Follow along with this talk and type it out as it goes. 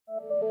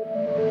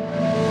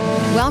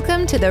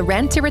Welcome to the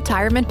Rent to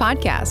Retirement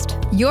Podcast,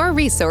 your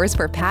resource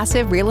for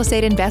passive real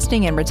estate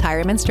investing and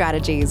retirement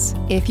strategies.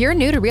 If you're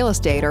new to real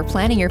estate or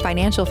planning your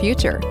financial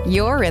future,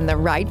 you're in the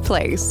right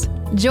place.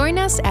 Join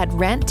us at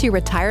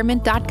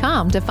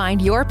renttoretirement.com to find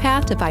your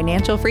path to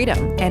financial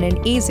freedom and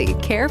an easy,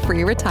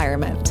 carefree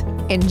retirement.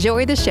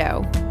 Enjoy the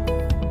show.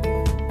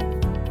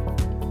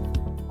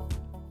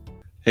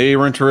 Hey,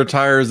 Rent to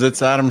Retires,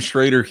 it's Adam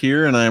Schrader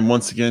here, and I am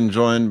once again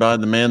joined by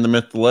the man, the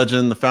myth, the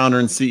legend, the founder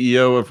and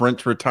CEO of Rent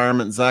to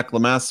Retirement, Zach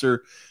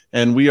LeMaster,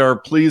 and we are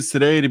pleased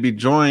today to be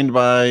joined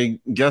by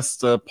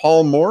guest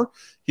Paul Moore.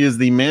 He is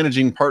the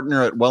managing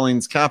partner at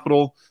Wellings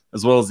Capital,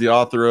 as well as the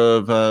author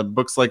of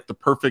books like The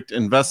Perfect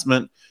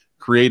Investment,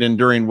 Create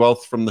Enduring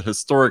Wealth from the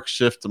Historic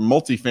Shift to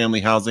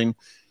Multifamily Housing,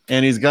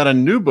 and he's got a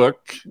new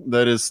book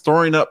that is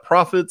Storing Up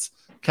Profits,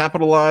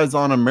 Capitalize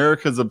on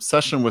America's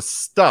Obsession with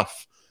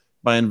Stuff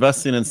by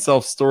investing in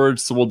self-storage.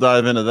 So we'll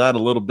dive into that a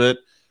little bit.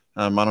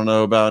 I don't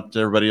know about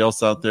everybody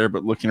else out there,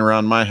 but looking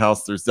around my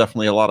house, there's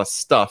definitely a lot of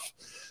stuff.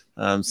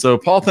 So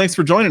Paul, thanks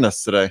for joining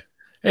us today.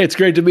 Hey, it's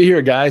great to be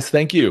here, guys.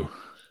 Thank you.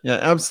 Yeah,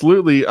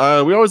 absolutely. We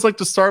always like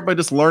to start by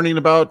just learning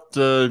about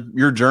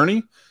your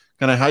journey,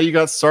 kind of how you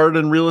got started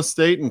in real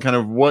estate and kind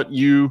of what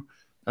you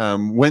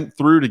went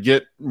through to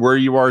get where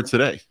you are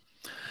today.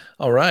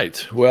 All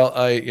right. Well,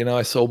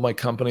 I sold my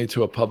company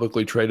to a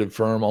publicly traded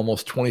firm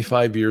almost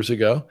 25 years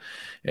ago.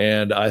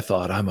 And I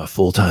thought, I'm a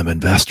full-time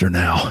investor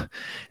now.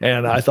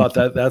 And I thought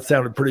that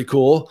sounded pretty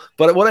cool.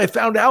 But what I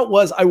found out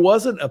was I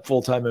wasn't a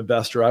full-time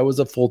investor. I was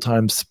a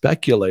full-time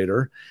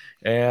speculator.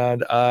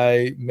 And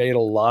I made a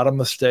lot of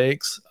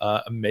mistakes,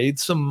 made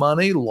some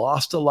money,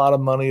 lost a lot of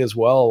money as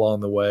well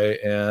along the way.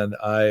 And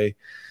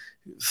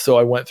so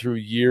I went through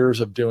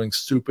years of doing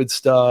stupid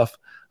stuff.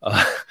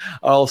 I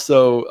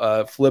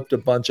also flipped a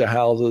bunch of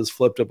houses,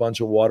 flipped a bunch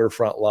of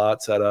waterfront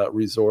lots at a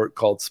resort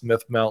called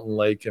Smith Mountain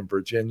Lake in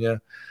Virginia.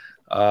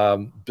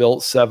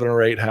 Built 7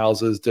 or 8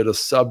 houses, did a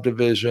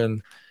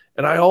subdivision.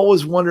 And I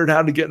always wondered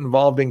how to get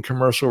involved in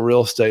commercial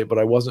real estate, but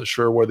I wasn't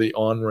sure where the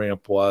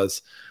on-ramp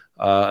was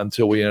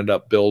until we ended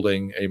up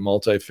building a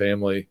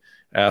multifamily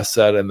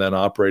asset and then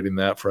operating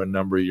that for a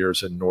number of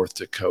years in North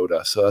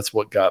Dakota. So that's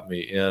what got me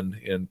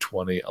in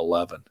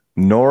 2011.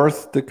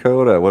 North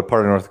Dakota. What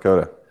part of North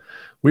Dakota?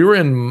 We were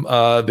in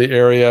the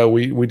area.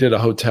 We did a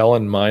hotel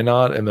in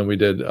Minot, and then we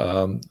did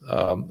a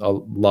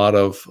lot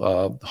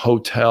of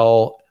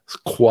hotel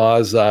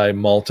quasi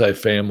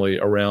multifamily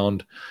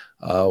around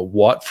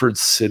Watford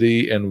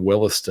City and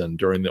Williston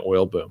during the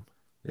oil boom.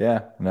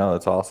 Yeah, no,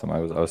 that's awesome. I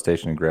was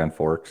stationed in Grand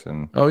Forks,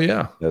 and oh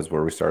yeah, that's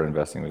where we started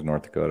investing, was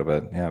North Dakota.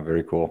 But yeah,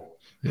 very cool.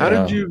 How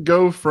did you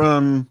go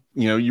from,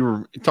 you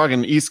were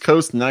talking East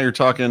Coast, and now you're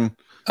talking?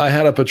 I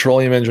had a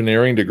petroleum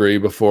engineering degree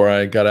before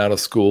I got out of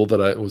school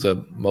that was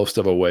most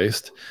of a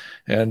waste.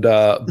 And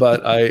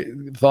but I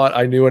thought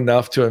I knew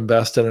enough to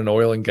invest in an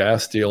oil and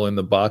gas deal in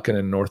the Bakken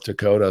in North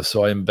Dakota.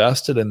 So I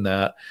invested in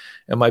that.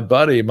 And my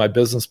buddy, my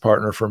business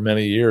partner for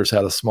many years,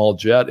 had a small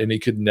jet, and he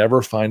could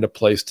never find a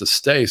place to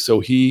stay.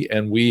 So he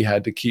and we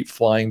had to keep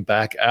flying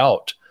back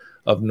out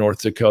of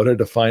North Dakota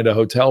to find a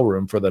hotel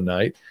room for the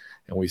night.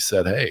 And we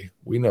said, hey,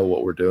 we know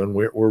what we're doing.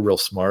 We're real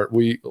smart.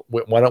 Why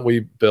don't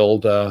we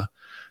build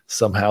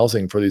some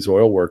housing for these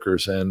oil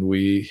workers? And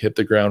we hit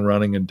the ground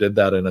running and did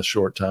that in a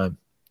short time.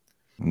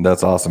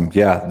 That's awesome.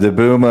 Yeah. The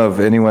boom of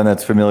anyone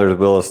that's familiar with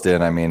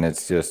Williston, I mean,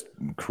 it's just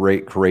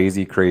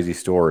crazy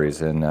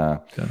stories. And,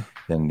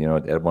 and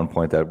at one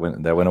point that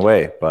went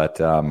away, but,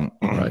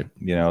 right.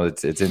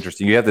 It's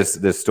interesting. You have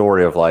this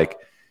story of like,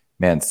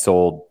 man,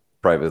 sold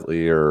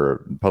privately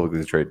or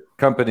publicly traded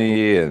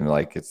company. And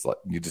like, it's like,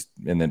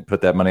 and then put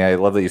that money. I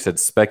love that you said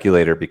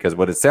speculator, because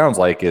what it sounds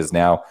like is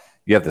now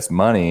you have this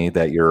money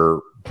that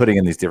you're putting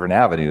in these different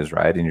avenues,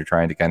 right? And you're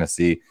trying to kind of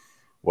see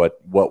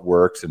what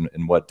works and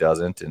what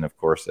doesn't. And of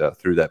course,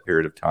 through that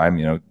period of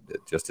time,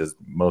 just as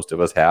most of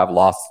us have,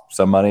 lost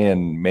some money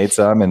and made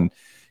some, and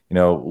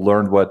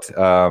learned what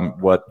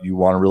you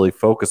want to really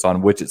focus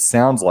on, which it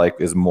sounds like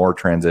is more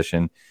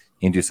transition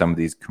into some of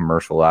these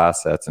commercial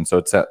assets. And so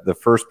it's the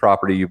first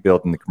property you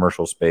built in the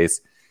commercial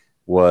space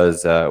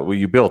was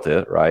you built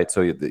it, right?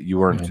 So you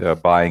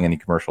weren't buying any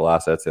commercial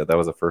assets. That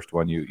was the first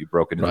one you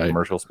broke into the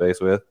commercial space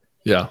with.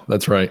 Yeah,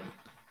 that's right.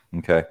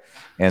 Okay,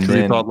 and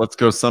then you thought, let's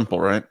go simple,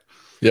 right?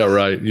 Yeah,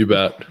 right. You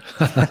bet.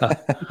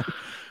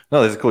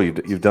 No, this is cool.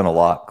 You've done a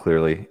lot,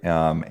 clearly,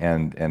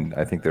 and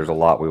I think there's a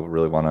lot we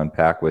really want to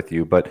unpack with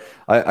you. But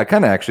I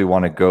kind of actually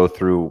want to go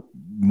through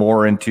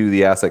more into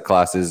the asset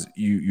classes.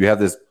 You have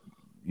this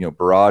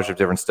barrage of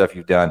different stuff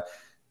you've done,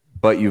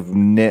 but you've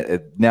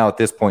now at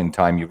this point in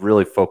time you've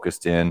really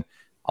focused in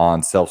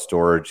on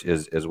self-storage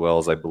as well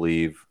as, I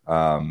believe,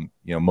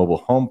 mobile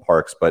home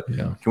parks. But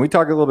can we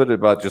talk a little bit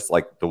about just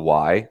like the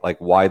why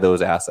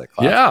those asset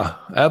classes? Yeah,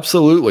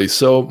 absolutely.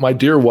 So my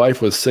dear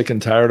wife was sick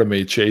and tired of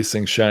me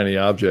chasing shiny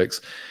objects.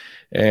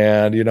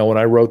 And, when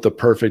I wrote The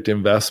Perfect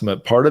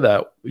Investment, part of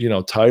that,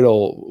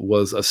 title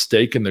was a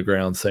stake in the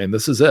ground saying,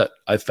 this is it.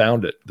 I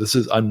found it.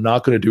 I'm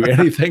not going to do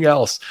anything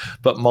else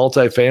but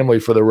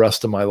multifamily for the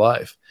rest of my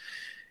life.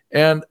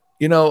 And,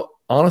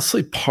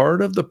 honestly,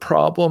 part of the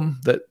problem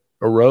that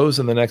arose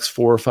in the next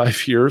 4 or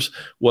 5 years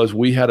was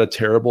we had a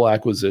terrible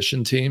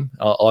acquisition team.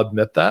 I'll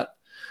admit that.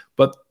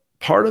 But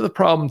part of the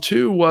problem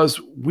too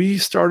was we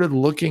started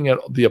looking at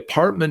the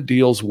apartment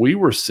deals we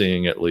were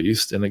seeing, at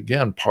least. And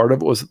again, part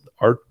of it was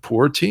our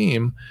poor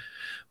team.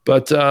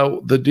 But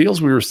the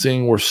deals we were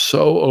seeing were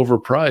so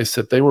overpriced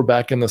that they were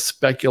back in the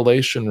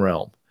speculation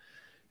realm.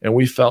 And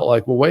we felt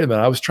like, well, wait a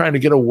minute, I was trying to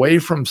get away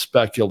from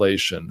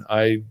speculation.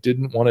 I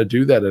didn't want to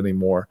do that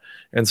anymore.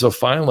 And so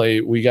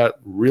finally, we got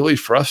really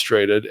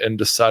frustrated and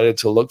decided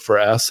to look for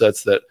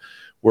assets that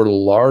were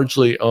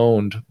largely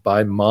owned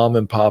by mom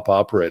and pop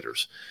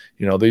operators.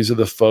 These are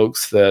the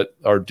folks that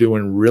are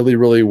doing really,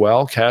 really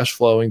well, cash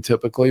flowing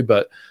typically,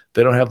 but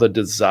they don't have the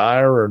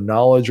desire or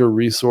knowledge or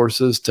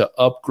resources to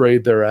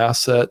upgrade their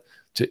asset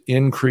to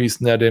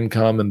increase net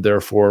income and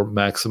therefore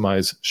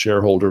maximize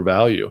shareholder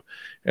value.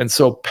 And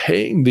so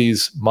paying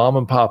these mom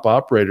and pop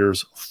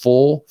operators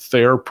full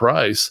fair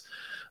price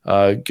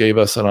gave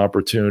us an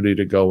opportunity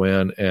to go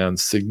in and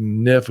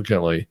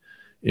significantly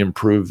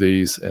improve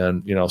these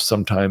and,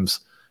 sometimes,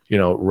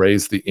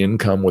 raise the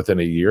income within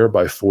a year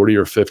by 40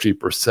 or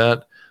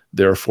 50%,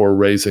 therefore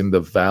raising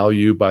the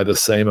value by the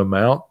same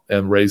amount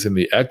and raising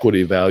the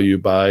equity value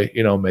by,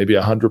 maybe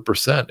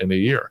 100% in a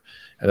year.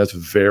 And that's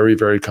very,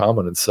 very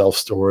common in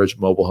self-storage,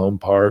 mobile home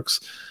parks,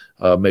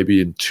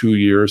 maybe in 2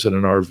 years in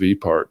an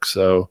RV park.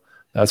 So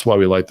that's why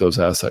we like those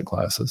asset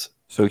classes.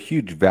 So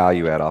huge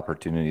value add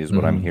opportunity is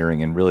what I'm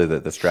hearing. And really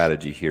the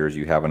strategy here is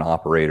you have an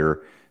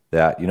operator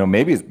that,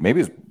 maybe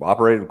is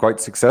operated quite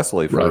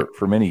successfully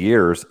for many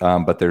years,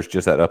 but there's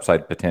just that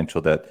upside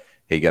potential that,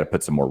 hey, you got to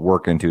put some more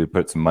work into it,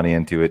 put some money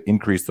into it,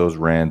 increase those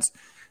rents,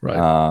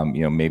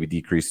 maybe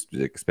decrease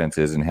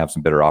expenses and have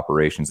some better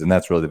operations. And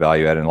that's really the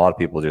value add. And a lot of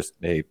people just,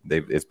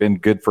 it's been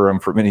good for them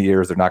for many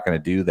years. They're not going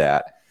to do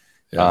that.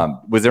 Yeah.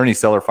 Was there any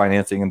seller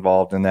financing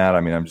involved in that?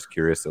 I mean, I'm just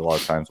curious. A lot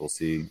of times we'll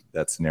see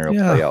that scenario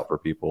play out for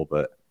people,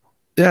 but.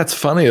 Yeah, it's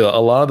funny. A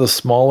lot of the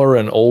smaller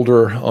and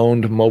older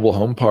owned mobile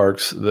home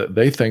parks,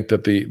 they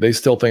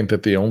still think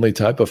that the only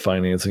type of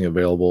financing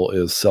available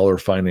is seller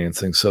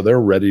financing. So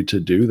they're ready to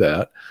do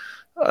that.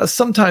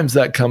 Sometimes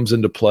that comes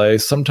into play.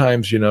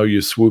 Sometimes,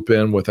 you swoop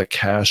in with a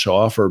cash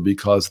offer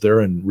because they're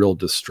in real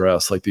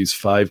distress. Like these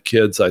 5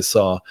 kids I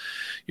saw,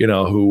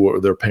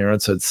 their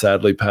parents had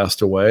sadly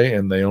passed away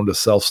and they owned a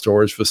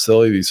self-storage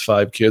facility. These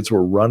 5 kids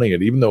were running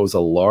it. Even though it was a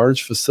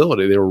large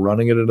facility, they were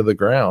running it into the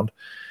ground.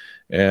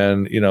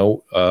 And,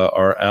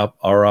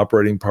 our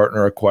operating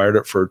partner acquired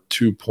it for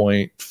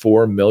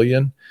 $2.4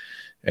 million.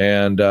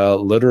 And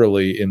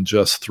literally in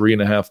just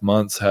 3.5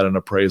 months had an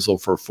appraisal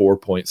for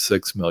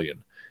 $4.6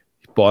 million.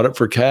 Bought it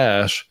for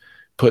cash,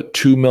 put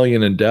 $2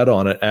 million in debt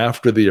on it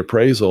after the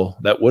appraisal.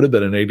 That would have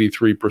been an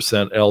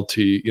 83%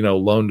 LT,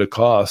 loan to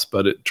cost,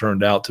 but it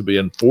turned out to be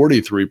a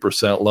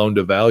 43% loan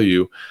to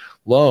value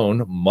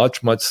loan,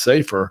 much, much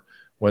safer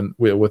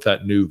with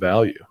that new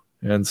value.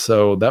 And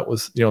so that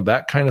was,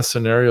 that kind of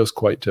scenario is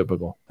quite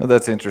typical. Well,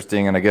 that's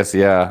interesting. And I guess,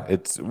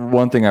 it's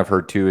one thing I've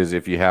heard too, is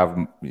if you have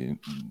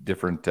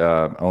different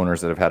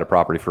owners that have had a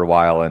property for a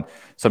while, and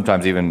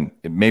sometimes even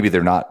maybe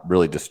they're not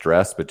really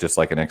distressed, but just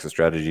like an exit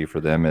strategy for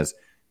them is,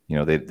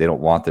 they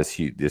don't want this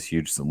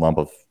huge sum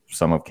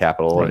of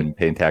capital and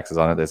paying taxes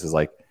on it. This is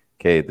like,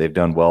 okay, they've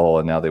done well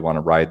and now they want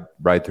to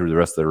ride through the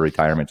rest of their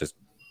retirement, just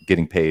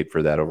getting paid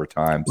for that over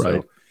time.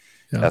 So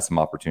that's some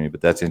opportunity,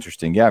 but that's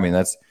interesting. Yeah. I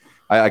mean,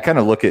 I kind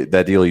of look at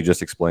that deal you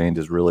just explained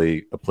as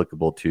really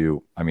applicable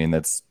to,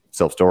 that's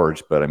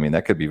self-storage, but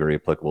that could be very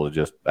applicable to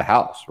just a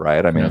house,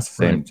 right? It's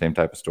the same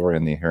type of story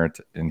in the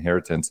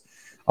inheritance.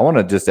 I want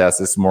to just ask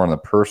this more on the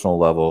personal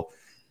level.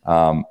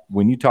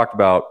 When you talked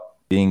about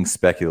being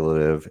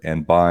speculative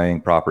and buying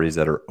properties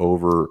that are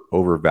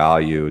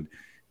overvalued,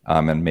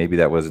 and maybe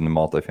that was in the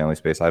multifamily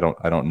space, I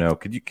don't know.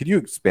 Could you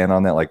expand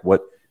on that? Like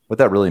what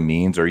that really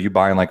means? Are you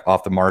buying like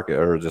off the market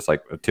or just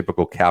like a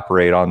typical cap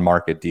rate on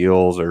market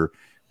deals, or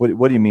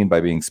what do you mean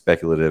by being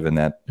speculative in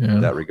that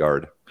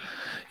regard?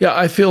 Yeah,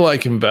 I feel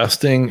like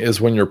investing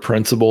is when your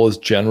principal is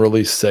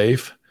generally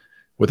safe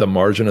with a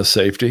margin of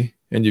safety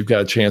and you've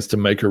got a chance to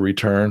make a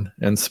return.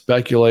 And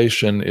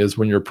speculation is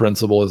when your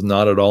principal is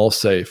not at all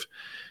safe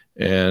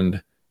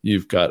and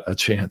you've got a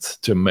chance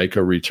to make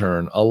a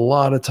return. A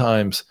lot of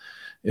times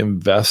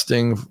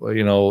investing,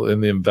 in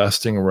the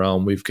investing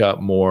realm, we've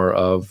got more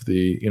of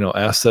the,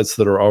 assets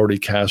that are already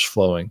cash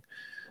flowing.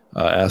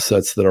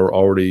 Assets that are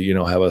already,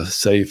 have a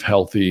safe,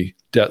 healthy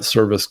debt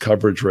service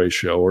coverage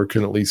ratio, or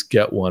can at least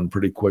get one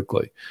pretty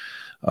quickly.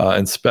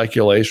 And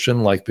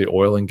speculation, like the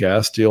oil and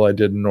gas deal I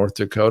did in North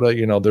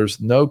Dakota,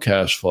 there's no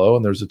cash flow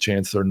and there's a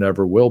chance there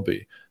never will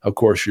be. Of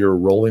course, you're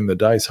rolling the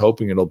dice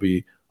hoping it'll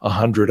be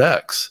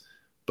 100x,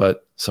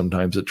 but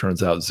sometimes it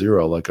turns out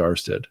 0 like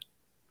ours did.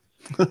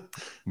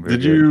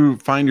 Did you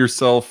find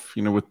yourself,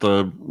 with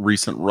the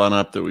recent run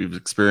up that we've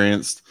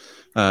experienced,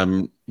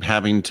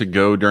 having to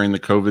go during the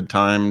COVID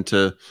time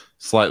to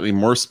slightly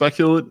more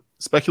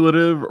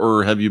speculative,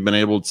 or have you been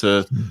able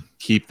to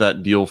keep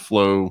that deal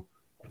flow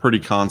pretty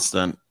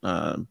constant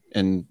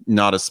and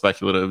not as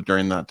speculative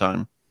during that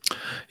time?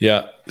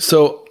 Yeah.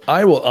 So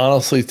I will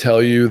honestly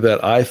tell you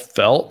that I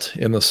felt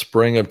in the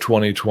spring of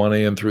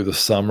 2020 and through the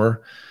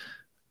summer,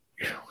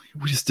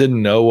 we just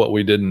didn't know what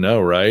we didn't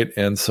know, right?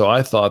 And so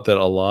I thought that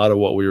a lot of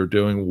what we were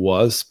doing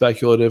was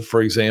speculative.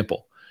 For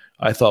example,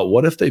 I thought,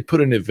 what if they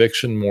put an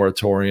eviction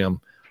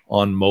moratorium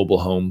on mobile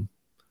home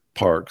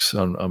parks,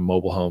 on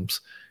mobile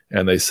homes,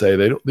 and they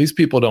say these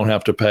people don't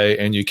have to pay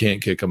and you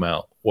can't kick them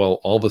out? Well,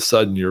 all of a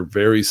sudden, your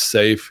very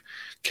safe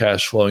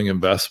cash flowing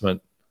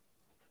investment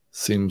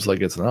seems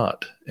like it's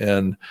not.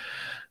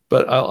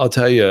 But I'll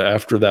tell you,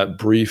 after that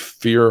brief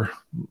fear,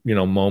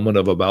 moment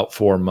of about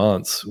 4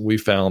 months, we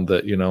found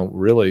that,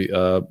 really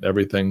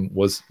everything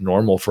was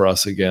normal for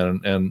us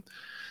again. And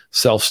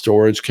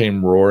self-storage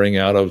came roaring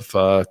out of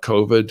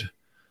COVID.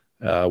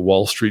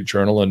 Wall Street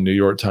Journal and New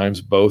York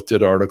Times both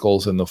did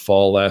articles in the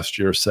fall last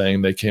year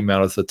saying they came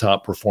out as the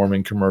top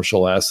performing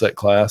commercial asset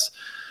class.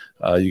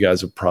 You guys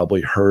have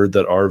probably heard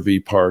that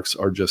RV parks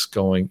are just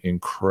going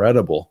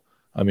incredible.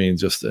 I mean,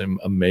 just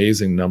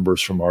amazing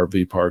numbers from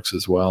RV parks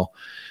as well.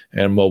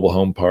 And mobile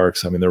home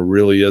parks. I mean, there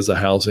really is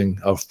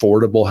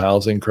affordable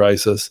housing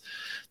crisis.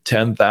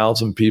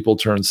 10,000 people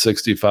turn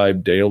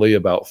 65 daily.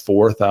 About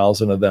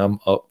 4,000 of them,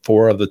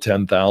 4 of the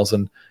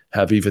 10,000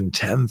 have even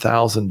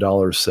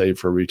 $10,000 saved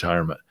for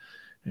retirement.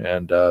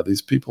 And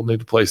these people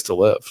need a place to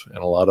live. And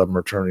a lot of them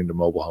are turning to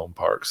mobile home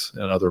parks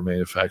and other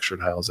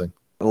manufactured housing.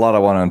 A lot I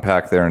want to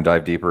unpack there and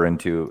dive deeper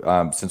into.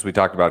 Since we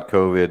talked about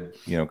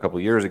COVID, a couple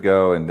of years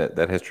ago and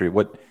that history,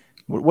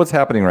 what's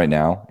happening right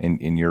now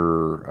in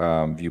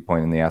your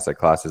viewpoint in the asset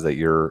classes that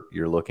you're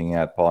looking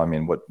at, Paul? I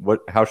mean,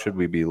 how should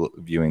we be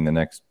viewing the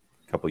next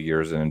couple of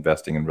years in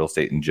investing in real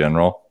estate in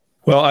general?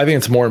 Well, I think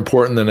it's more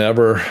important than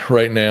ever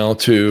right now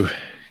to,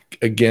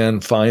 again,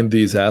 find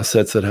these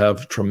assets that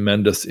have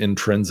tremendous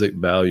intrinsic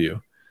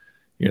value.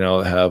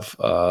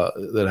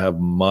 That have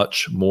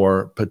much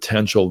more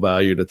potential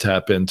value to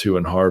tap into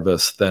and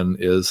harvest than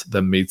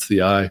meets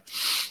the eye.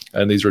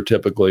 And these are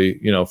typically,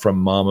 from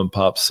mom and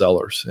pop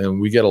sellers.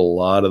 And we get a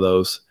lot of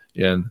those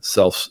in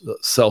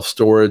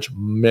self-storage,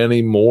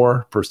 many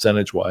more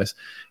percentage wise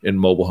in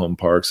mobile home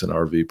parks and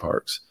RV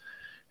parks.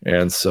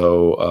 And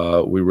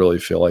so we really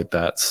feel like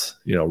that's,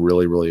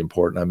 really, really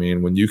important. I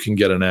mean, when you can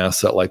get an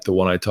asset like the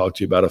one I talked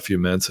to you about a few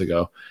minutes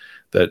ago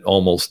that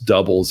almost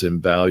doubles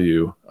in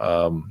value,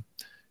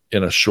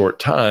 in a short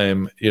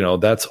time,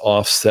 that's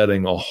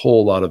offsetting a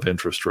whole lot of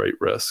interest rate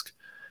risk.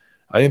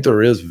 I think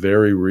there is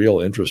very real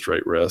interest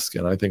rate risk.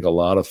 And I think a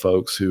lot of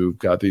folks who've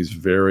got these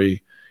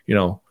very,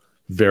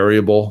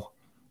 variable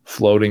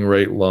floating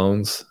rate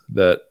loans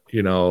that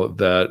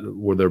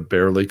where they're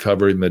barely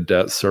covering the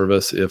debt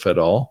service, if at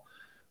all,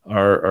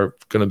 are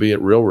going to be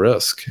at real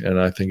risk.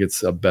 And I think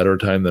it's a better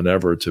time than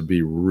ever to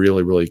be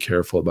really, really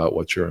careful about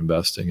what you're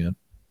investing in.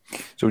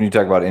 So when you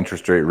talk about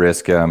interest rate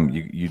risk,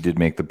 you did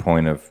make the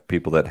point of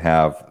people that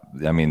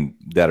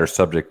that are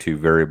subject to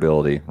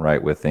variability,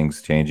 right? With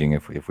things changing.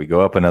 If we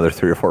go up another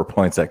 3 or 4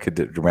 points, that could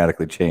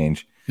dramatically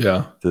change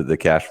the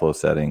cash flow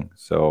setting.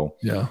 So,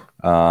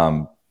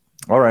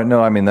 all right.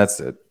 No, I mean, that's,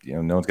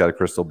 no one's got a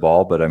crystal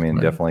ball, but I mean,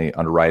 definitely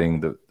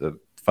underwriting the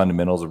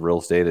fundamentals of real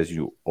estate, as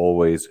you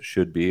always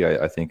should be,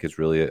 I think is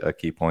really a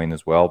key point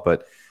as well.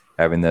 But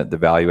having the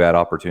value add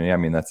opportunity, I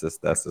mean, that's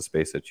the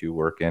space that you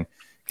work in.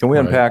 Can we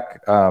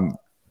unpack the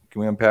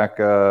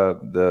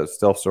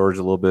self-storage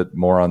a little bit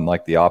more on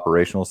like the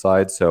operational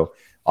side? So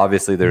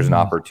obviously there's an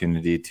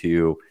opportunity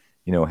to,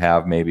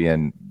 have maybe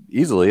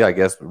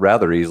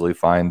rather easily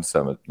find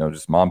some,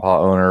 just mom and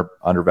pop owner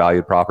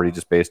undervalued property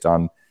just based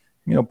on,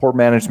 poor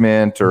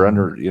management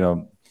or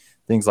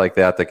things like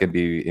that can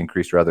be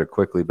increased rather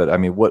quickly. But I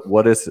mean,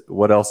 what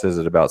else is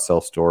it about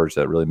self-storage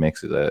that really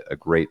makes it a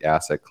great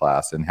asset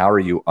class? And how are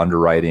you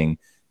underwriting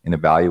and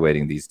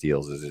evaluating these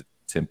deals? Is it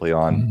simply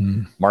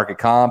on market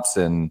comps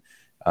and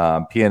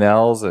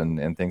P&Ls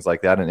and things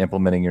like that, and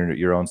implementing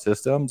your own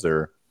systems?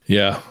 Or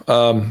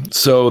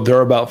so there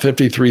are about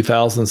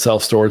 53,000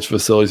 self-storage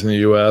facilities in the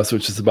U.S.,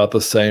 which is about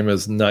the same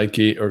as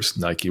Nike.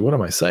 What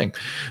am I saying?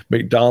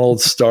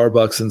 McDonald's,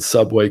 Starbucks, and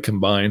Subway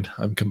combined.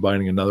 I'm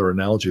combining another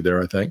analogy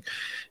there, I think.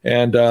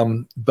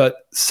 And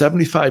but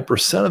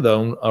 75% of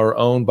them are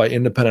owned by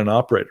independent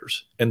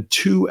operators, and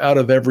 2 out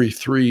of every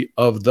 3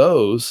 of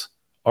those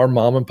are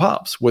mom and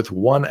pops with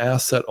one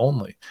asset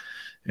only.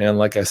 And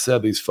like I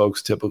said, these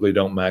folks typically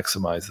don't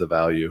maximize the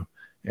value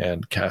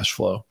and cash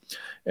flow.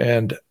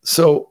 And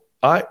so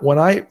when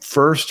I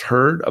first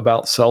heard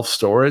about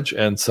self-storage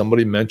and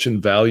somebody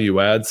mentioned value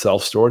add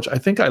self-storage, I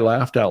think I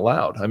laughed out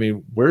loud. I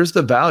mean, where's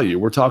the value?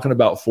 We're talking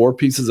about 4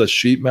 pieces of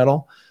sheet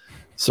metal,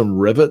 some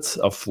rivets,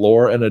 a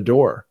floor, and a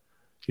door.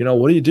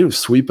 What do you do?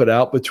 Sweep it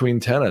out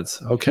between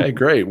tenants. Okay,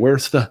 great.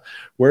 Where's the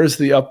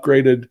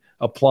upgraded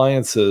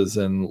appliances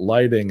and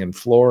lighting and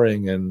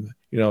flooring and,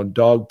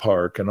 dog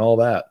park and all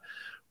that?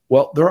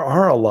 Well, there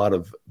are a lot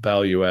of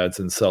value adds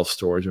in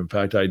self-storage. In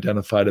fact, I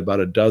identified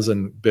about a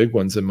dozen big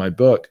ones in my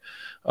book.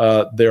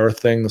 There are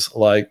things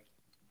like,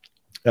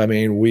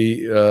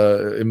 we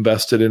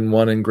invested in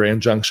one in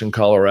Grand Junction,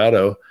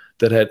 Colorado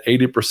that had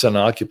 80%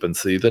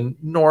 occupancy. The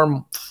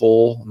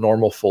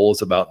normal full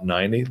is about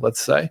 90, let's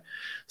say.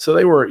 So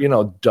they were,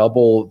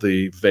 double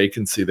the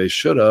vacancy they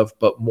should have,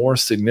 but more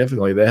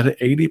significantly, they had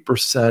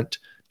 80%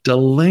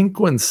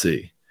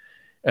 delinquency.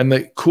 And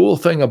the cool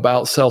thing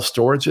about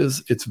self-storage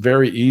is it's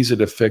very easy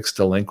to fix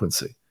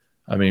delinquency.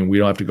 I mean, we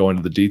don't have to go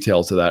into the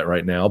details of that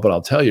right now, but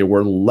I'll tell you,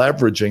 we're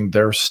leveraging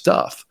their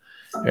stuff.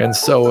 And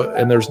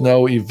there's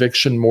no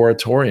eviction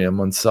moratorium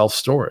on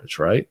self-storage,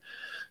 right?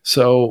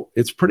 So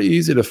it's pretty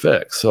easy to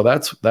fix. So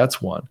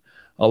that's one.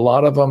 A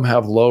lot of them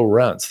have low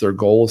rents. Their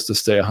goal is to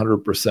stay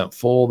 100%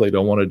 full. They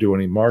don't want to do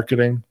any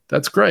marketing.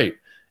 That's great.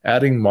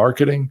 Adding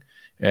marketing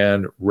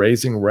and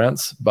raising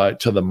rents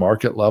to the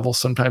market level.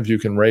 Sometimes you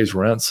can raise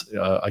rents.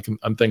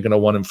 I'm thinking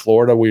of one in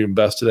Florida we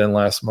invested in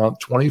last month,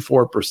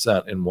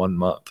 24% in 1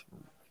 month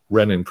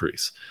rent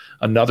increase.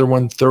 Another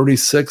one,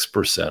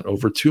 36%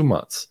 over 2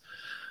 months.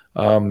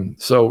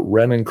 So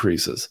rent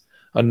increases.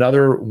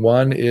 Another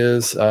one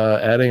is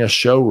adding a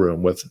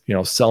showroom with,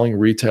 selling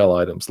retail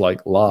items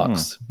like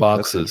locks,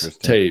 boxes,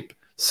 tape,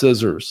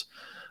 scissors,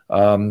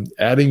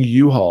 adding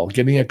U-Haul,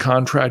 getting a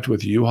contract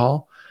with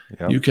U-Haul.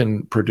 Yep. You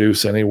can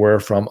produce anywhere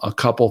from a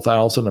couple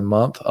thousand a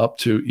month up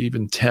to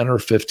even 10 or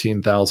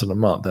 15,000 a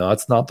month. Now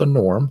that's not the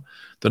norm.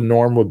 The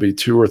norm would be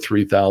 2,000 or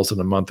 3,000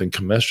 a month in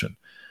commission.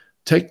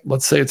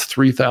 Let's say it's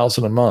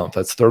 3,000 a month.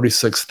 That's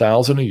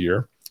 36,000 a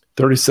year.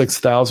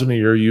 36,000 a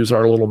year, use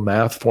our little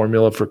math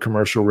formula for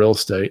commercial real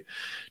estate,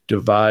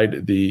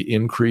 divide the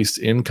increased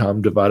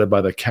income divided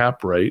by the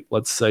cap rate,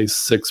 let's say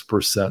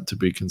 6% to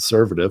be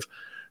conservative,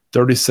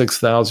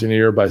 36,000 a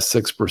year by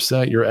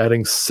 6%, you're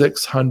adding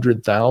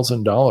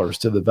 $600,000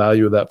 to the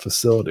value of that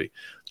facility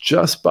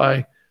just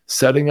by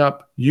setting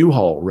up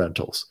U-Haul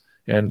rentals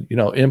and,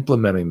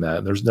 implementing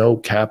that. There's no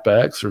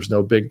CapEx, there's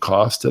no big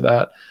cost to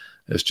that.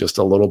 It's just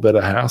a little bit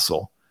of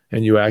hassle.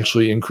 And you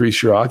actually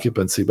increase your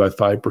occupancy by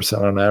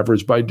 5% on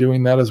average by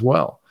doing that as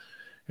well.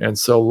 And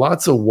so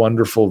lots of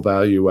wonderful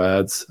value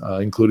adds,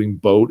 including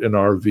boat and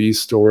RV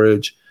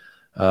storage,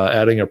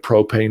 adding a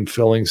propane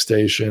filling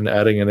station,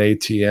 adding an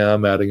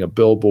ATM, adding a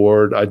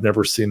billboard. I'd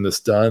never seen this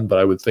done, but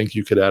I would think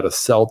you could add a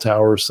cell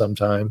tower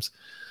sometimes.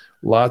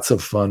 Lots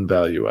of fun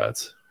value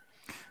adds.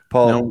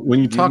 Paul, now, when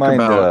you talk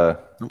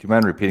about... do you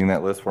mind repeating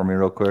that list for me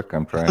real quick?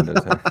 I'm trying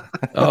to...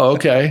 Oh,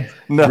 okay.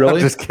 No, really?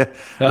 Just kidding.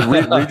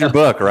 Read your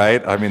book,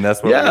 right? I mean,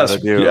 that's what we got to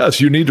do.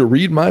 Yes, you need to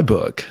read my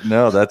book.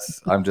 No,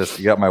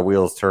 you got my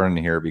wheels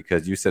turning here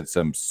because you said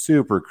some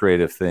super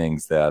creative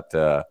things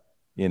that,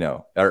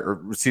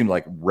 seem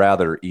like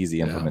rather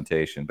easy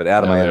implementation. But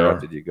Adam, I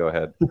interrupted you. Go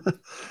ahead.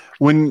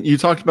 When you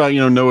talked about,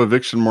 no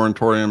eviction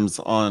moratoriums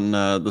on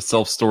the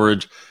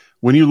self-storage,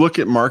 when you look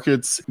at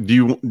markets,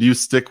 do you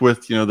stick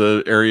with,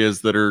 the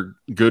areas that are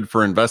good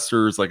for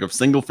investors, like of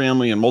single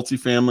family and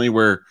multifamily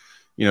where,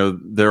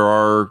 there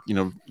are,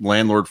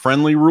 landlord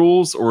friendly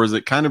rules, or is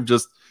it kind of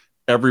just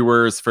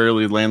everywhere is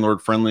fairly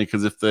landlord friendly?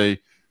 Because if they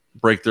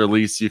break their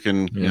lease, you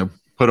can,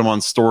 put them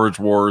on Storage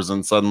Wars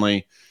and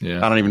suddenly,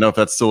 I don't even know if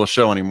that's still a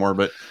show anymore,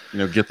 but,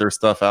 get their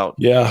stuff out.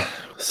 Yeah.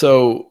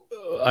 So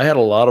I had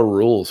a lot of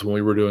rules when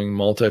we were doing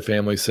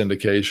multifamily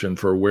syndication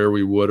for where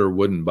we would or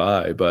wouldn't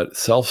buy, but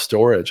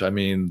self-storage, I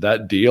mean,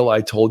 that deal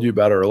I told you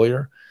about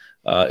earlier,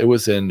 it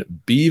was in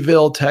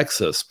Beeville,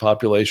 Texas,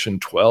 population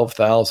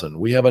 12,000.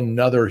 We have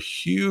another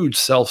huge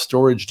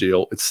self-storage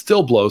deal. It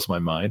still blows my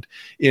mind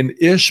in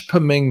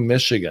Ishpeming,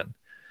 Michigan,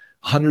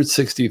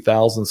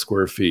 160,000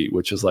 square feet,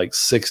 which is like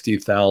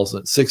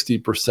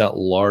 60%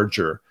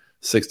 larger,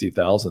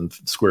 60,000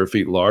 square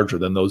feet larger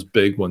than those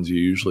big ones you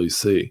usually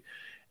see.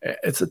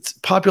 It's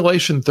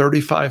population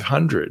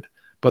 3,500,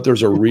 but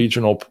there's a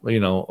regional,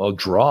 a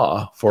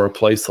draw for a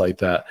place like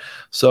that.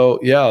 So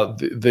yeah,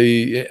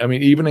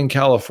 even in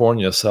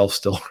California,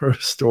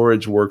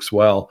 self-storage works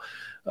well.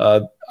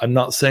 I'm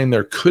not saying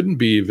there couldn't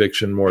be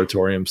eviction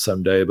moratorium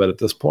someday, but at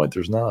this point,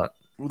 there's not.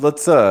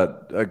 Let's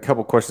a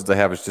couple questions I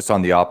have is just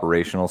on the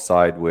operational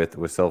side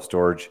with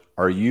self-storage.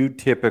 Are you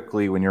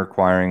typically, when you're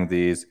acquiring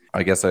these,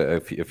 I guess a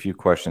few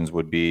questions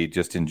would be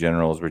just in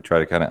general as we try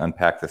to kind of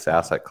unpack this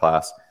asset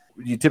class.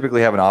 You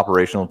typically have an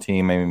operational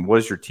team. I mean, what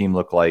does your team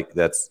look like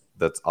that's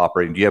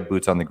operating? Do you have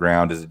boots on the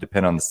ground? Does it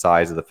depend on the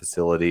size of the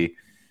facility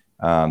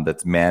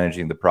that's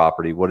managing the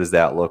property? What does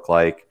that look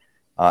like?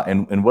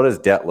 And what does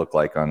debt look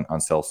like on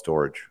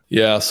self-storage?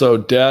 Yeah, so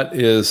debt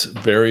is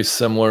very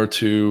similar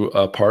to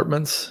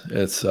apartments.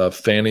 It's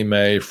Fannie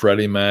Mae,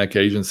 Freddie Mac,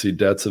 agency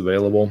debt's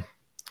available.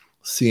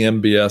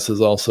 CMBS is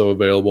also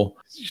available.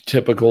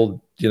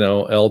 Typical,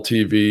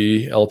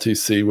 LTV,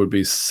 LTC would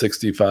be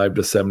 65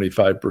 to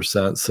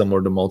 75%,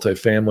 similar to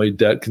multifamily.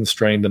 Debt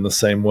constrained in the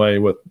same way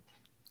with,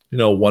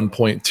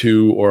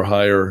 1.2 or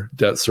higher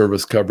debt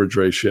service coverage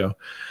ratio.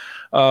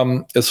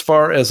 As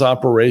far as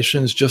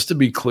operations, just to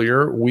be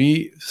clear,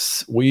 we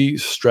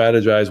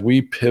strategized,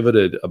 we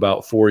pivoted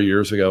about 4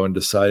 years ago and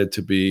decided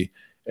to be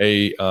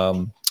a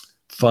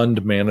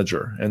fund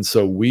manager. And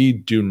so we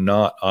do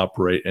not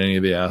operate any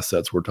of the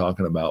assets we're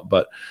talking about.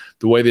 But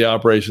the way the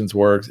operations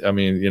work,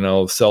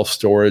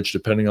 self-storage,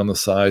 depending on the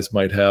size,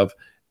 might have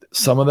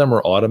some of them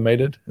are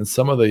automated, and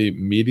some of the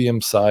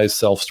medium-sized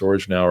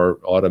self-storage now are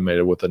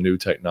automated with the new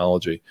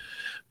technology.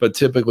 But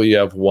typically you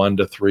have 1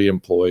 to 3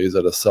 employees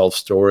at a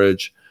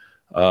self-storage.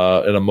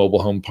 In a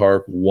mobile home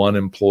park, 1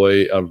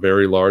 employee, a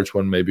very large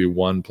one, maybe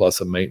 1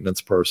 plus a maintenance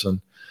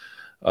person.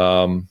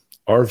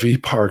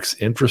 RV parks,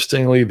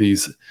 interestingly,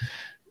 these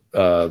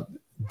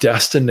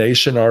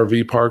destination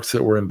RV parks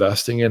that we're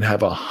investing in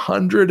have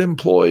 100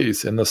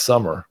 employees in the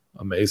summer,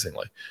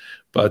 amazingly.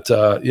 But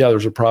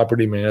there's a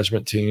property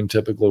management team,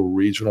 typical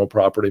regional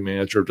property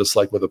manager, just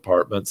like with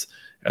apartments,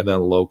 and then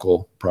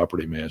local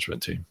property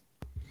management team.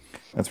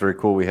 That's very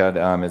cool. We had,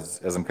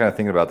 as I'm kind of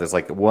thinking about this,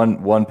 like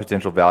one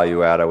potential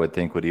value add, I would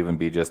think would even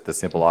be just the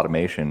simple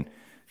automation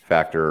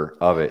factor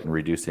of it and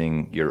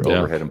reducing your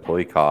overhead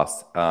employee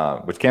costs,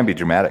 which can be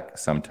dramatic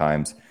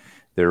sometimes.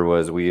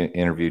 We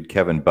interviewed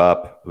Kevin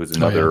Bupp, who's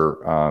another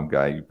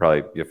guy, you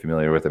probably be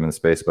familiar with him in the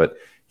space, but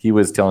he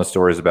was telling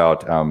stories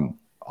about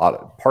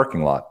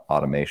parking lot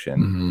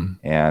automation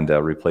and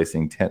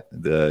replacing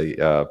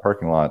the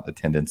parking lot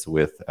attendants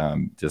with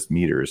just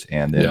meters,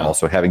 and then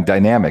also having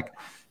dynamic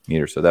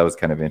meter. So that was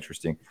kind of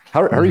interesting.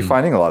 How are you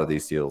finding a lot of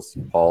these deals?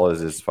 Paul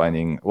is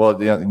finding, well,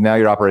 now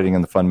you're operating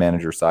in the fund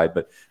manager side,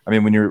 but I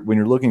mean, when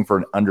you're looking for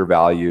an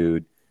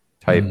undervalued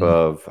type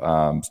of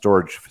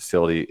storage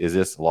facility, is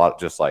this a lot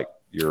just like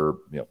your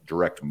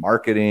direct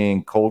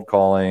marketing, cold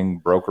calling,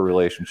 broker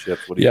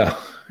relationships? What do you think?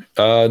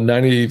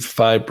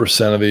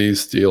 95% of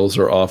these deals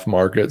are off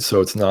market,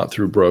 so it's not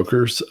through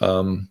brokers.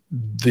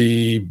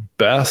 The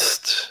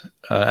best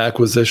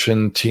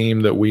acquisition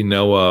team that we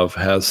know of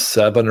has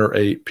 7 or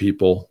 8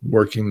 people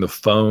working the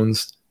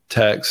phones,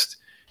 text,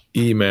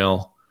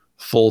 email,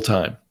 full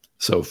time.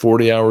 So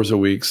 40 hours a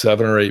week,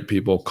 7 or 8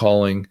 people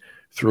calling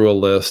through a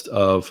list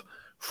of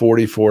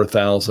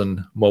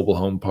 44,000 mobile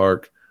home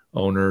park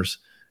owners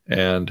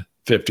and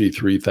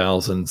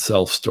 53,000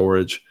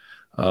 self-storage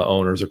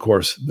owners. Of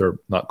course, they're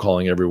not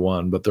calling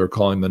everyone, but they're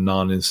calling the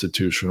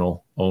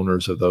non-institutional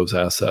owners of those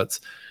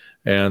assets.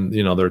 And,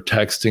 they're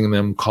texting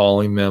them,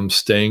 calling them,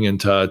 staying in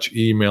touch,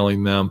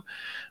 emailing them.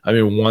 I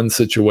mean, one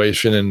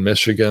situation in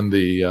Michigan,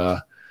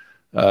 the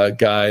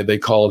guy they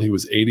called, he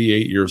was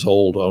 88 years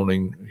old,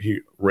 he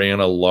ran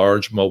a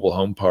large mobile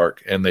home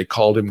park, and they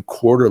called him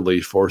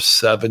quarterly for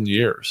 7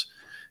 years.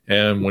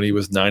 And when he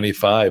was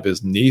 95,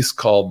 his niece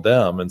called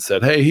them and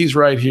said, "Hey, he's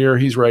right here.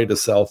 He's ready to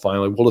sell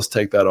finally. We'll just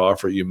take that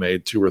offer you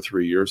made 2 or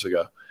 3 years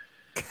ago."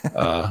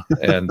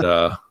 And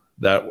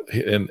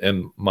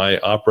my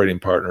operating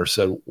partner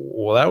said,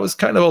 "Well, that was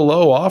kind of a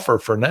low offer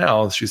for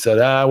now." She said,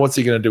 "What's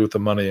he going to do with the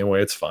money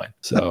anyway? It's fine."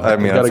 So I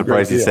mean, I'm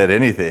surprised he said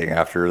anything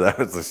after that.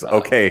 Was just,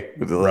 okay,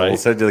 we'll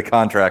send you the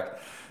contract.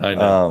 I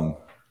know.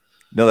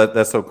 No,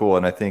 that's so cool.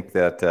 And I think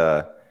that,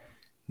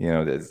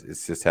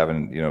 it's just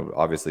having,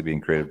 obviously being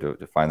creative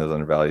to find those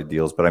undervalued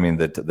deals. But I mean,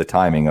 the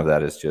timing of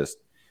that is just,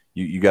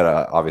 you got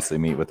to obviously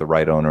meet with the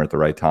right owner at the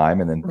right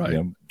time, and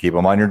then keep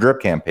them on your drip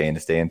campaign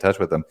to stay in touch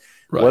with them.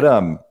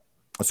 Right.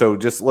 So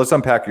just let's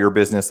unpack your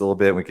business a little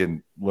bit. We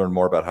can learn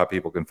more about how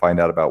people can find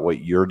out about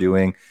what you're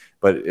doing.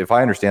 But if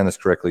I understand this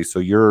correctly, so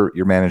you're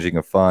managing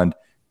a fund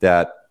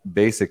that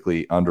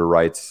basically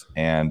underwrites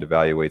and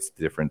evaluates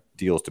the different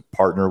deals to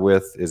partner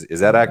with.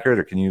 Is that accurate,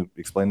 or can you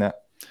explain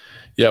that?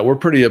 Yeah, we're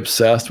pretty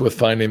obsessed with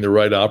finding the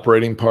right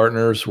operating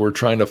partners. We're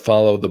trying to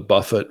follow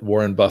the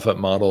Warren Buffett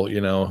model.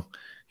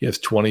 He has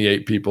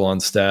 28 people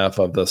on staff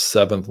of the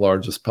 7th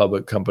largest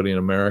public company in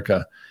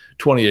America,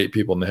 28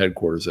 people in the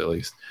headquarters at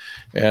least.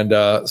 And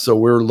so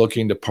we're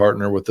looking to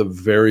partner with the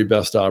very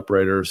best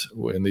operators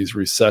in these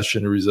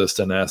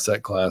recession-resistant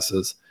asset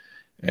classes.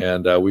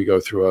 And we go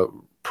through a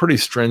pretty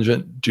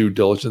stringent due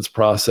diligence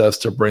process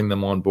to bring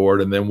them on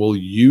board. And then we'll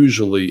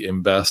usually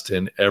invest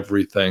in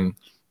everything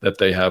that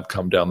they have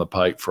come down the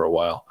pike for a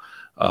while.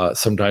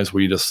 Sometimes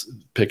we just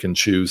pick and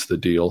choose the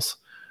deals,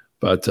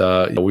 but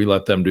we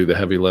let them do the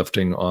heavy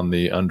lifting on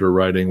the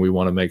underwriting. We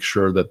want to make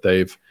sure that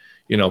they've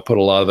put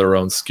a lot of their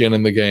own skin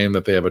in the game,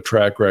 that they have a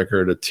track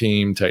record, a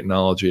team,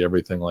 technology,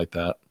 everything like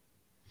that.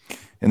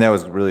 And that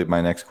was really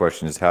my next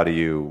question, is how do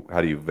you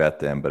vet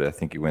them? But I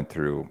think you went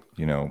through,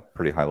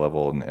 pretty high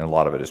level, and a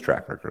lot of it is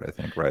track record, I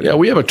think, right? Yeah,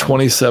 we have a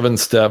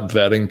 27-step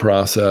vetting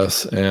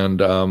process.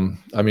 And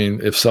I mean,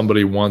 if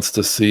somebody wants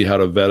to see how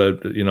to vet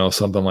it,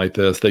 something like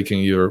this, they can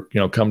either,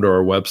 come to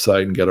our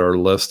website and get our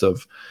list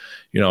of,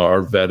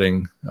 our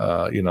vetting,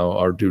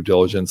 our due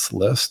diligence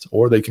list,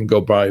 or they can go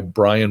buy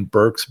Brian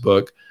Burke's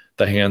book,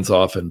 The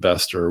Hands-Off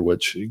Investor,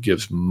 which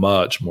gives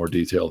much more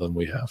detail than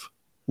we have.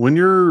 When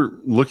you're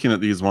looking at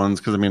these ones,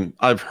 because I mean,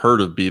 I've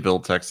heard of Beeville,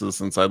 Texas,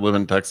 since I live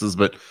in Texas,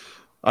 but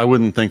I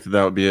wouldn't think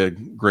that would be a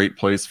great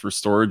place for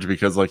storage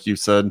because, like you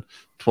said,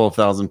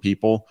 12,000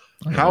 people.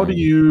 How do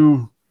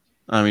you,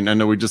 I mean, I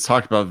know we just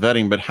talked about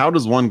vetting, but how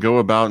does one go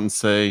about and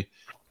say,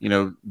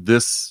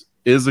 this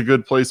is a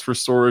good place for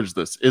storage,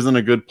 this isn't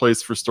a good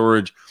place for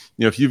storage?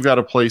 If you've got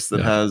a place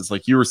that has,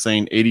 like you were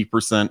saying,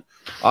 80%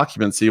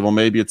 occupancy, well,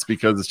 maybe it's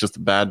because it's just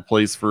a bad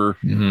place for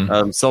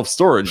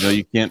self-storage.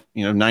 You can't,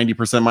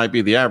 90% might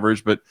be the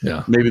average, but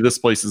maybe this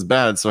place is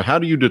bad. So how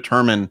do you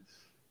determine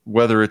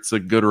whether it's a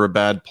good or a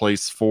bad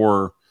place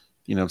for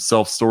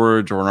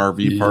self-storage or an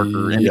RV park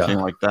or anything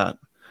like that?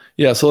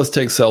 Yeah. So let's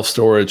take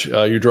self-storage.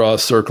 You draw a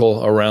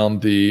circle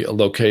around the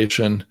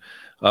location.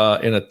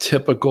 In a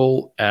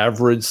typical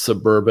average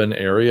suburban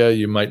area,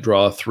 you might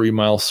draw a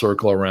 3-mile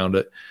circle around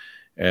it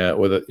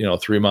with a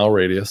 3-mile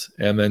radius.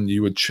 And then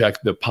you would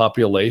check the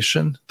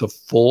population,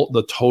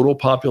 the total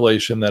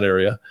population in that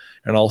area,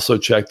 and also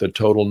check the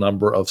total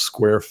number of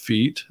square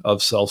feet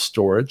of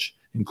self-storage,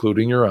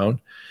 including your own.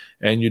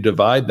 And you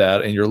divide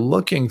that, and you're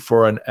looking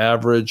for an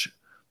average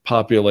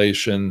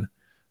population,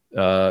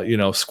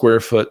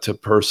 square foot to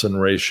person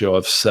ratio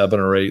of 7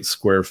 or 8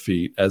 square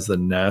feet as the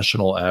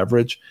national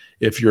average.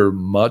 If you're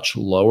much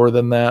lower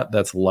than that,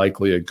 that's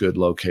likely a good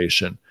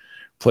location.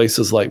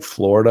 Places like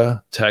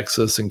Florida,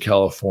 Texas, and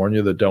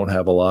California that don't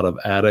have a lot of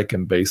attic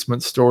and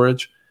basement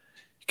storage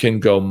can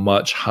go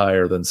much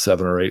higher than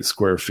 7 or 8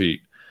 square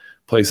feet.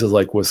 Places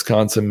like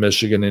Wisconsin,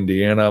 Michigan,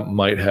 Indiana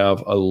might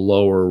have a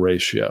lower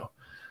ratio.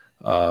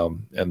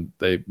 And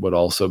they would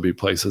also be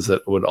places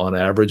that would, on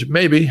average,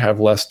 maybe have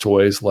less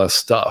toys, less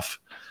stuff.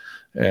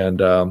 And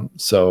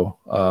so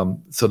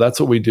that's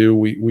what we do.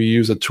 We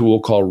use a tool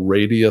called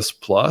Radius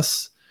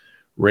Plus.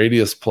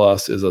 Radius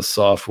Plus is a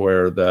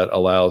software that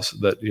allows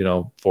that,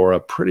 for a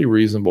pretty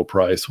reasonable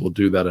price, will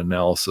do that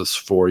analysis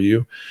for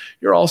you.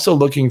 You're also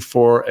looking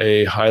for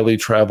a highly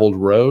traveled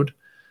road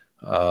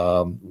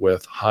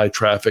with high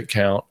traffic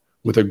count,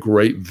 with a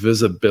great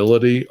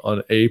visibility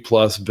on A+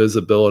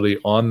 visibility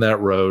on that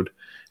road.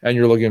 And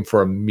you're looking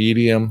for a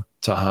medium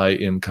to high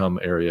income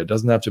area. It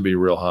doesn't have to be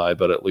real high,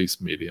 but at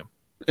least medium.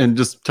 And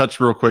just touch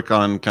real quick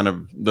on kind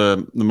of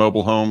the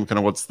mobile home, kind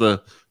of what's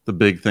the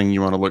big thing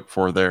you want to look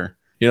for there?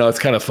 It's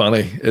kind of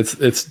funny. It's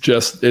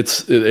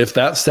if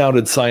that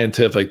sounded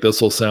scientific,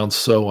 this will sound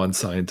so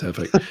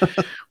unscientific.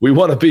 We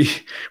want to be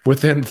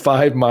within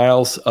 5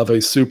 miles of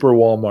a super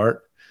Walmart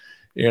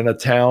in a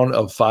town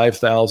of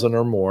 5,000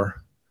 or more.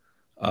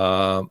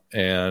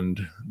 And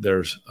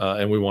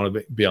we want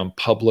to be on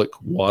public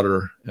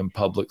water and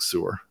public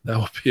sewer. That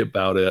would be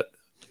about it.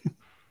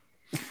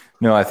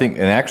 No, I think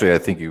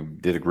you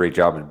did a great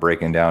job of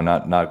breaking down,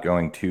 not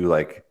going too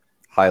like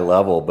high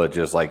level, but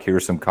just like,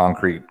 here's some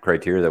concrete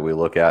criteria that we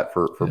look at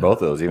for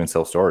both of those, even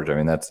self-storage. I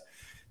mean, those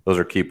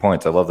are key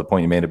points. I love the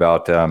point you made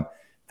about,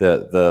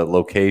 the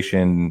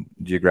location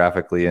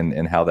geographically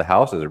and how the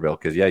houses are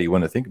built. Cause you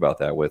wouldn't think about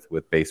that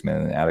with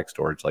basement and attic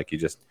storage. Like, you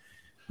just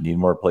need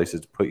more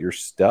places to put your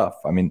stuff.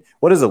 I mean,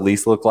 what does a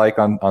lease look like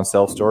on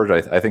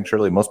self-storage? I think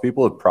surely most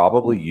people have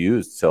probably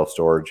used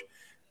self-storage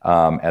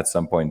at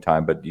some point in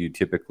time, but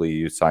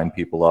you sign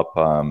people up.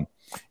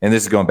 And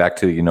this is going back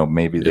to,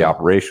 maybe the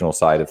operational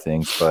side of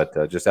things,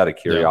 but just out of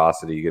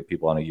curiosity, you get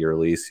people on a year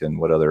lease, and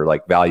what other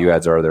like value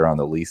adds are there on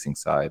the leasing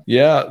side?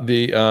 Yeah.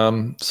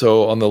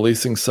 So on the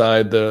leasing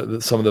side,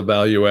 some of the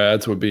value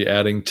adds would be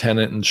adding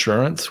tenant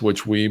insurance,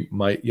 which we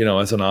might,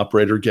 as an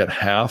operator, get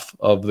half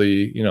of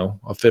the,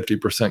 a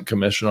 50%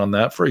 commission on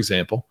that, for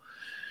example.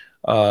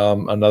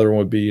 Another one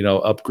would be,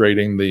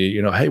 upgrading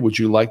the, hey, would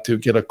you like to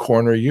get a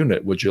corner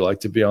unit? Would you like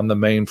to be on the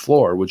main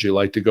floor? Would you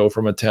like to go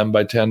from a 10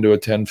 by 10 to a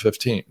 10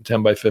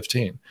 by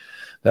 15?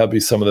 That'd be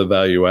some of the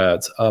value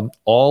adds.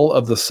 All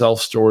of the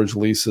self-storage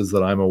leases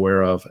that I'm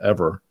aware of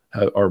ever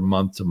are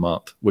month to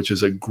month, which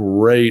is a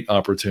great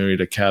opportunity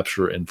to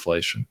capture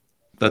inflation.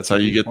 That's how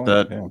you get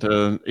that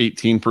to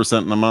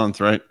 18% in a month,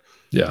 right?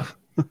 Yeah,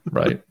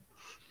 right.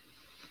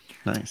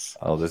 Nice.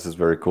 Oh, this is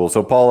very cool.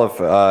 So, Paul,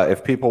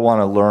 if people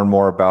want to learn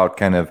more about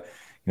kind of,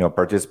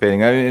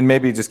 participating, and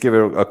maybe just give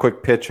a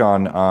quick pitch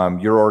on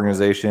your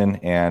organization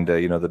and,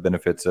 the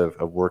benefits of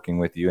working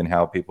with you and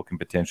how people can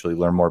potentially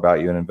learn more about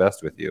you and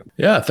invest with you.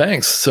 Yeah,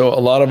 thanks. So a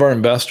lot of our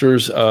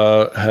investors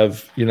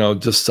have,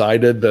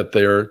 decided that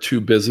they're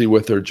too busy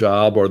with their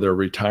job or their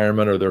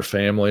retirement or their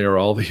family or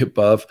all the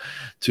above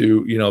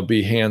to,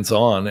 be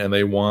hands-on, and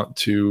they want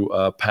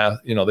to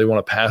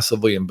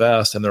passively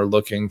invest, and they're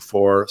looking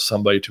for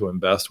somebody to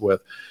invest with.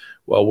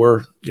 Well,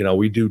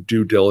 we do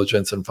due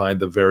diligence and find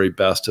the very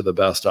best of the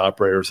best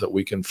operators that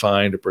we can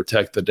find to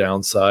protect the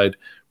downside,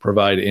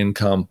 provide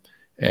income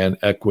and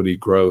equity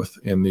growth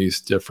in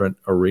these different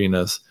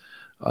arenas.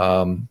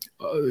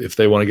 If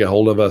they want to get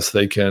hold of us,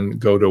 they can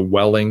go to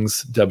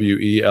Wellings,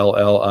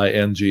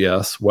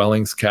 WELLINGS,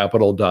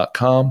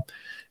 wellingscapital.com.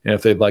 And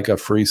if they'd like a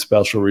free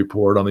special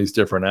report on these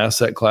different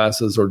asset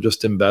classes or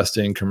just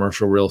investing in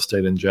commercial real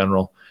estate in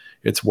general,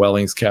 it's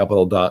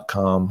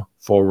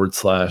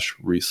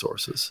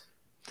wellingscapital.com/resources.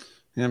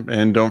 Yeah,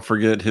 and don't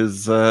forget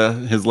his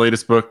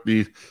latest book,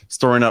 The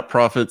Storing Up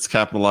Profits,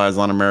 Capitalize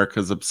on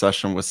America's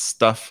Obsession with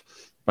Stuff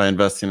by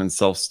Investing in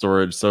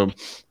Self-Storage. So,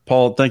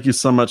 Paul, thank you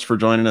so much for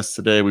joining us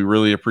today. We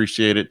really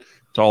appreciate it.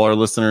 To all our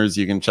listeners,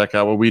 you can check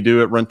out what we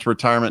do at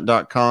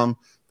renttoretirement.com.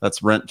 That's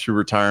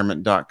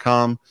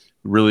renttoretirement.com.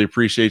 We really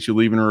appreciate you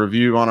leaving a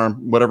review on our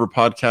whatever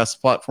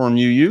podcast platform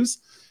you use.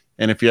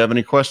 And if you have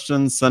any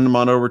questions, send them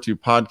on over to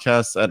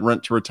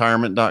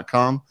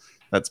podcasts@renttoretirement.com.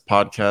 That's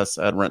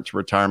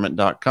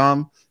podcasts@renttoretirement.com.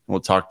 And we'll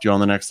talk to you on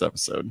the next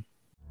episode.